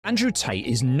Andrew Tate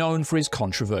is known for his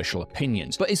controversial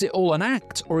opinions, but is it all an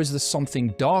act, or is there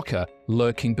something darker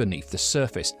lurking beneath the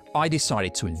surface? I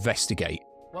decided to investigate.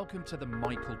 Welcome to the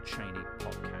Michael Cheney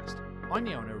podcast. I'm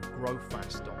the owner of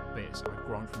GrowFast.biz. I've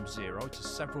grown from zero to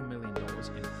several $1 million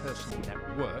in personal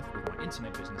net worth with my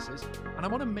internet businesses, and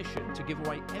I'm on a mission to give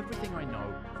away everything I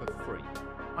know for free.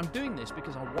 I'm doing this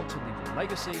because I want to leave a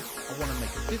legacy, I want to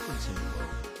make a difference in the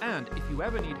world, and if you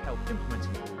ever need help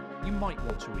implementing it all, you might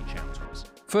want to reach out to us.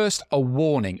 First, a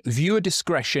warning. Viewer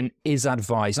discretion is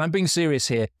advised. I'm being serious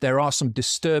here. There are some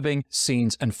disturbing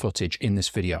scenes and footage in this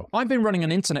video. I've been running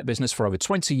an internet business for over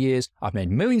 20 years. I've made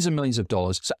millions and millions of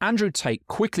dollars. So Andrew Tate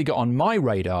quickly got on my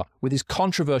radar with his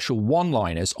controversial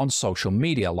one-liners on social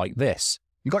media like this.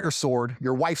 You got your sword,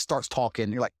 your wife starts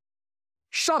talking, you're like,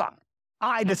 shut up.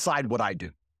 I decide what I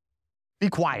do. Be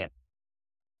quiet.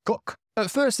 Cook. At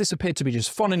first, this appeared to be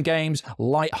just fun and games,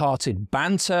 light-hearted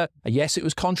banter. Yes, it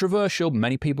was controversial.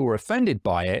 Many people were offended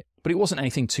by it, but it wasn't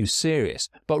anything too serious.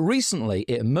 But recently,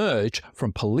 it emerged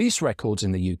from police records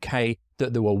in the UK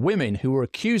that there were women who were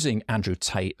accusing Andrew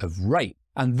Tate of rape.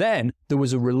 And then there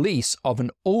was a release of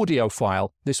an audio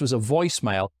file. This was a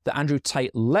voicemail that Andrew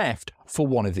Tate left for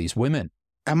one of these women.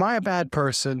 Am I a bad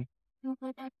person?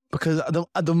 Because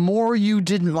the more you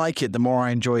didn't like it, the more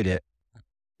I enjoyed it.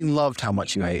 I loved how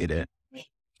much you hated it.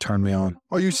 Turn me on.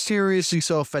 Are you seriously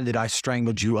so offended I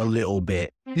strangled you a little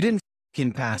bit? You didn't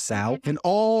fucking pass out. And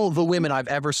all the women I've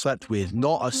ever slept with,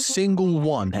 not a single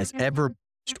one has ever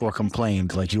or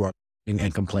complained like you are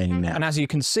and complaining now. And as you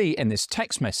can see in this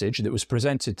text message that was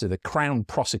presented to the Crown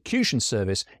Prosecution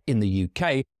Service in the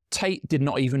UK, Tate did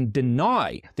not even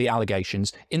deny the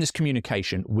allegations in this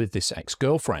communication with this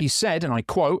ex-girlfriend. He said, and I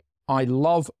quote, "I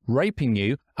love raping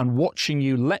you and watching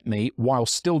you let me while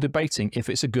still debating if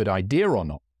it's a good idea or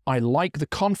not. I like the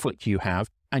conflict you have,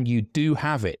 and you do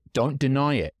have it. Don't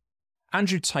deny it."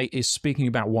 Andrew Tate is speaking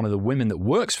about one of the women that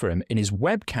works for him in his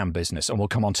webcam business, and we'll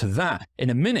come on to that in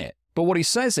a minute. But what he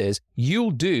says is,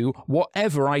 you'll do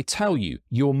whatever I tell you.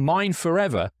 You're mine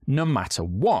forever, no matter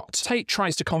what. Tate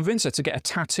tries to convince her to get a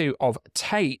tattoo of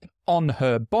Tate on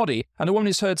her body, and the woman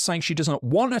is heard saying she doesn't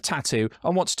want a tattoo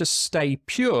and wants to stay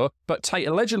pure, but Tate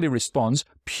allegedly responds,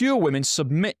 "Pure women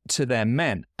submit to their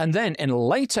men." And then in a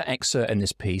later excerpt in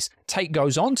this piece, Tate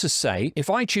goes on to say, "If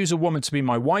I choose a woman to be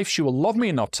my wife, she will love me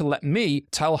enough to let me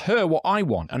tell her what I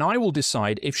want, and I will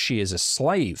decide if she is a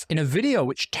slave." In a video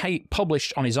which Tate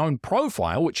published on his own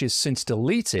profile, which is since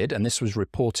deleted, and this was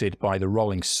reported by the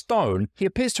Rolling Stone, he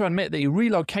appears to admit that he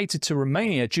relocated to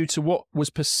Romania due to what was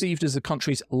perceived as the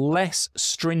country's less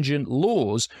stringent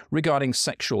laws regarding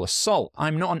sexual assault.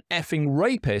 "I'm not an effing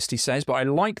rapist," he says, "but I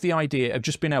like the idea of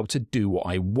just being able to do what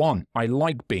I want. I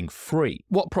like being free."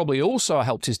 What probably also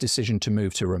helped his decision to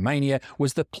move to Romania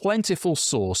was the plentiful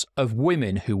source of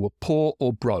women who were poor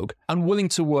or broke and willing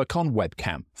to work on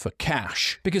webcam for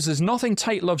cash. Because there's nothing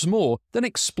Tate loves more than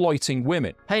exploiting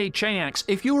women. Hey Cheniacs,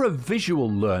 if you're a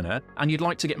visual learner and you'd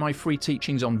like to get my free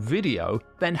teachings on video,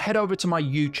 then head over to my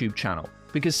YouTube channel,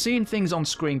 because seeing things on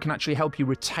screen can actually help you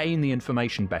retain the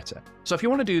information better. So if you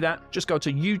want to do that, just go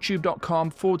to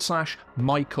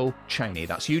youtube.com/Michael Cheney.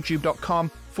 That's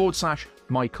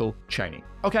youtube.com/Michael Cheney.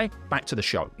 Okay, back to the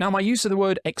show. Now, my use of the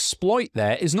word exploit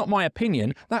there is not my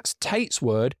opinion. That's Tate's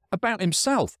word about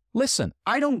himself. Listen.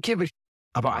 I don't give a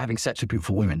about having sex with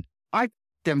beautiful women. I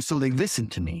them so they listen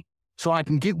to me, so I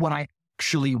can get what I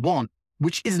actually want,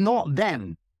 which is not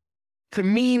them. The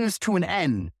means to an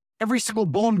end. Every single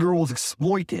Bond girl is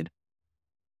exploited.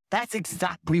 That's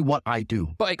exactly what I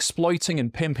do. But exploiting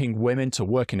and pimping women to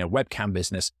work in a webcam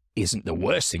business isn't the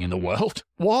worst thing in the world.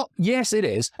 What? Yes, it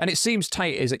is. And it seems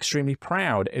Tate is extremely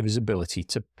proud of his ability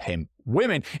to pimp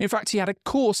women. In fact, he had a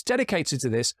course dedicated to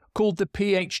this called the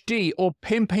PhD, or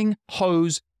Pimping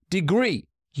Hose Degree.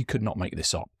 You could not make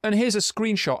this up. And here's a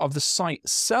screenshot of the site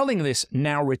selling this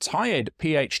now retired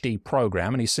PhD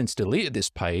program, and he's since deleted this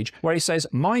page, where he says,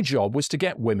 "My job was to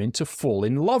get women to fall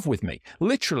in love with me.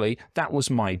 Literally, that was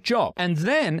my job. And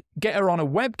then get her on a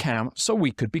webcam so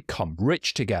we could become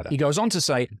rich together." He goes on to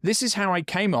say, "This is how I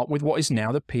came up with what is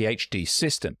now the PhD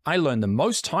system. I learned the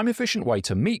most time-efficient way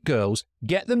to meet girls,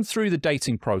 get them through the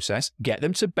dating process, get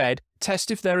them to bed,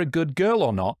 test if they're a good girl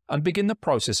or not, and begin the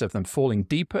process of them falling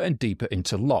deeper and deeper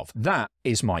into love. That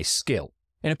is my skill."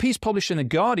 In a piece published in The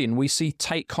Guardian, we see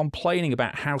Tate complaining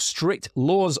about how strict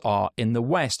laws are in the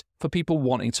West for people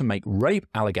wanting to make rape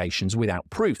allegations without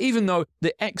proof, even though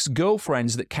the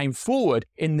ex-girlfriends that came forward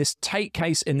in this Tate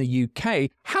case in the UK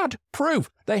had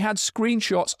proof. They had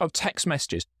screenshots of text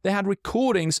messages. They had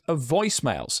recordings of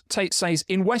voicemails. Tate says,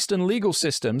 in Western legal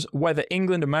systems, whether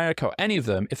England, America, or any of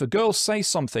them, if a girl says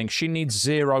something, she needs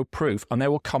zero proof and they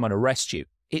will come and arrest you.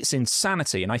 It's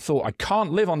insanity, and I thought I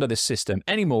can't live under this system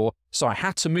anymore, so I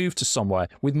had to move to somewhere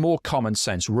with more common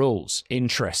sense rules.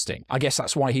 Interesting. I guess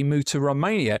that's why he moved to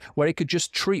Romania, where he could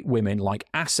just treat women like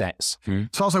assets.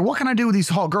 So I was like, what can I do with these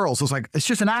hot girls? I was like, it's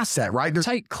just an asset, right?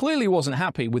 Tate clearly wasn't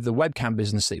happy with the webcam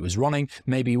business that he was running.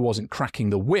 Maybe he wasn't cracking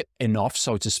the whip enough,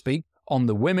 so to speak, on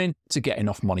the women to get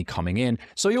enough money coming in.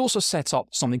 So he also set up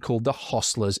something called the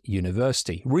Hustlers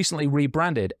University, recently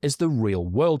rebranded as the Real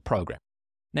World Program.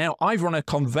 Now, I've run a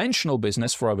conventional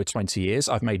business for over 20 years.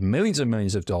 I've made millions and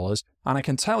millions of dollars, and I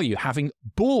can tell you, having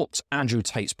bought Andrew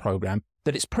Tate's program,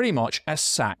 that it's pretty much a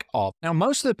sack of. Now,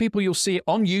 most of the people you'll see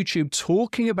on YouTube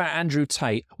talking about Andrew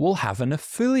Tate will have an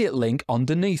affiliate link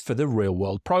underneath for the Real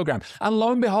World Program. And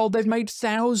lo and behold, they've made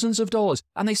thousands of dollars.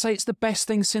 And they say it's the best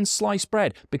thing since sliced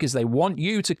bread because they want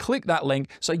you to click that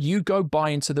link so you go buy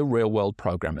into the Real World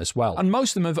Program as well. And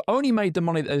most of them have only made the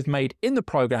money that they've made in the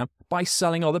program by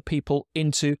selling other people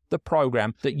into the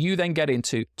program that you then get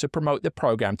into to promote the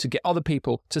program, to get other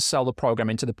people to sell the program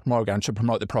into the program, to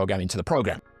promote the program into the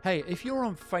program. Hey, if you're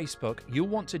on Facebook, you'll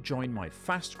want to join my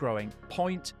fast-growing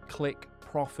Point, Click,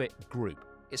 Profit group.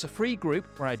 It's a free group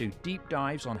where I do deep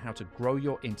dives on how to grow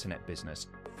your internet business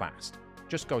fast.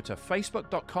 Just go to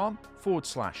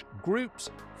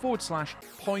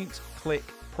facebook.com/groups/Point, Click,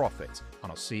 Profit,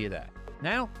 and I'll see you there.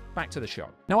 Now, back to the show.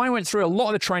 Now, I went through a lot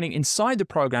of the training inside the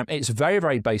program. It's very,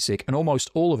 very basic, and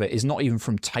almost all of it is not even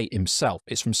from Tate himself.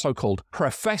 It's from so-called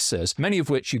professors, many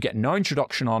of which you get no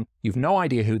introduction on. You've no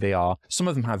idea who they are. Some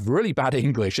of them have really bad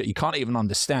English that you can't even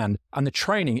understand. And the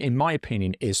training, in my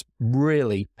opinion, is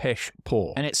really pish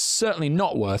poor. And it's certainly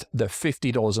not worth the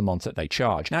 $50 a month that they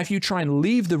charge. Now, if you try and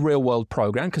leave the Real World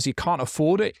Program because you can't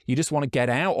afford it, you just want to get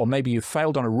out, or maybe you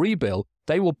failed on a rebuild,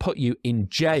 they will put you in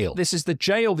jail. This is the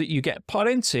jail that you get put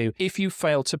into if you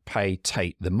fail to pay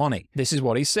Tate the money. This is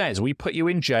what he says. We put you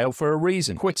in jail for a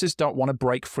reason. Quitters don't want to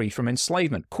break free from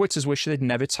enslavement. Quitters wish they'd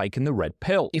never taken the red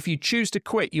pill. If you choose to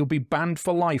quit, you'll be banned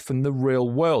for life from the real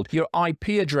world. Your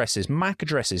IP addresses, MAC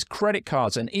addresses, credit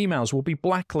cards, and emails will be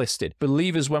blacklisted.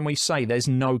 Believe us when we say there's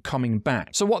no coming back.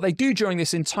 So what they do during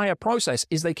this entire process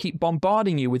is they keep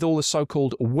bombarding you with all the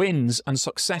so-called wins and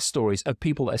success stories of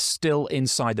people that are still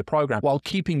inside the program, while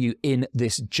keeping you in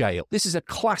this jail. This is a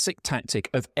classic tactic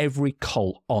of every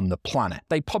cult on the planet.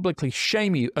 They publicly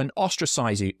shame you and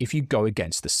ostracize you if you go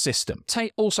against the system.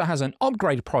 Tate also has an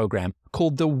upgrade program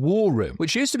called the War Room,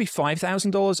 which used to be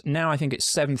 $5,000. Now I think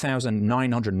it's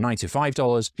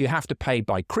 $7,995. You have to pay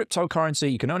by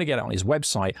cryptocurrency. You can only get it on his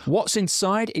website. What's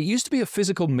inside? It used to be a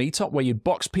physical meetup where you'd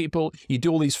box people, you do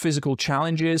all these physical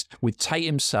challenges with Tate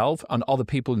himself and other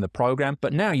people in the program,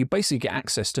 but now you basically get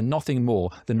access to nothing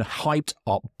more than a hyped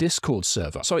up Discord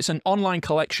server. So it's an online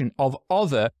collection of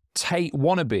other Tate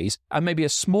wannabes and maybe a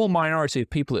small minority of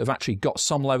people that have actually got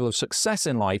some level of success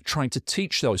in life trying to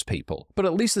teach those people. But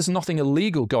at least there's nothing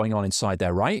illegal going on inside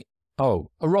there, right? Oh,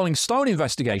 a Rolling Stone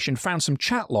investigation found some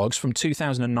chat logs from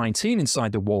 2019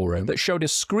 inside the War Room that showed a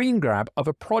screen grab of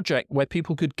a project where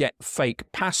people could get fake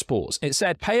passports. It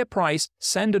said, pay a price,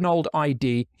 send an old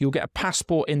ID, you'll get a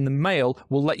passport in the mail,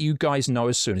 we'll let you guys know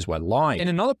as soon as we're live. In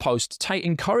another post, Tate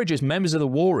encourages members of the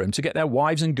War Room to get their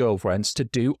wives and girlfriends to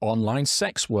do online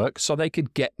sex work so they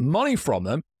could get money from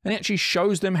them, and it actually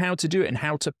shows them how to do it and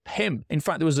how to pimp. In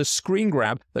fact, there was a screen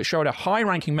grab that showed a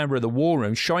high-ranking member of the War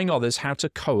Room showing others how to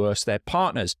coerce their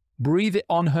partners. Breathe it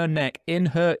on her neck, in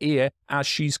her ear, as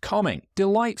she's coming.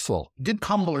 Delightful. Did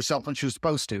humble herself when she was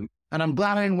supposed to. And I'm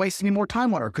glad I didn't waste any more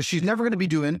time on her, because she's never going to be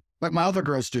doing like my other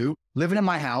girls do, living in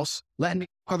my house, letting me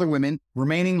fuck other women,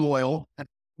 remaining loyal, and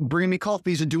bringing me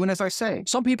coffees and doing as I say.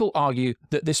 Some people argue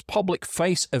that this public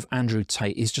face of Andrew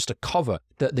Tate is just a cover,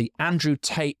 that the Andrew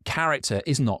Tate character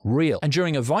is not real. And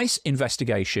during a Vice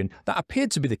investigation, that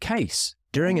appeared to be the case.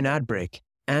 During an ad break,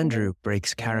 Andrew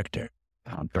breaks character.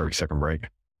 30-second break.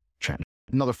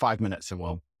 Another 5 minutes and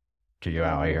we'll get you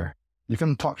out of here. You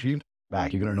can talk to you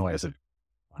back. You're going to annoy us.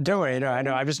 Don't worry, I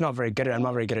know. I'm just not very good at it. I'm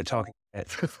not very good at talking.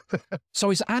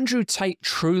 So is Andrew Tate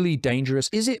truly dangerous?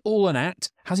 Is it all an act?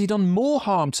 Has he done more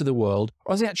harm to the world,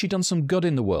 or has he actually done some good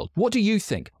in the world? What do you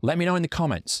think? Let me know in the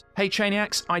comments. Hey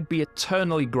Chainiacs, I'd be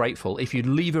eternally grateful if you'd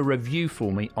leave a review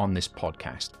for me on this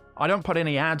podcast. I don't put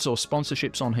any ads or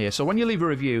sponsorships on here, so when you leave a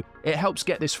review, it helps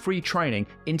get this free training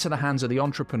into the hands of the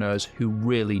entrepreneurs who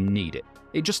really need it.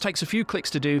 It just takes a few clicks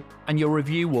to do, and your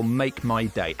review will make my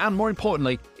day. And more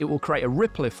importantly, it will create a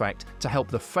ripple effect to help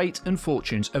the fate and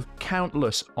fortunes of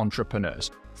countless entrepreneurs.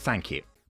 Thank you.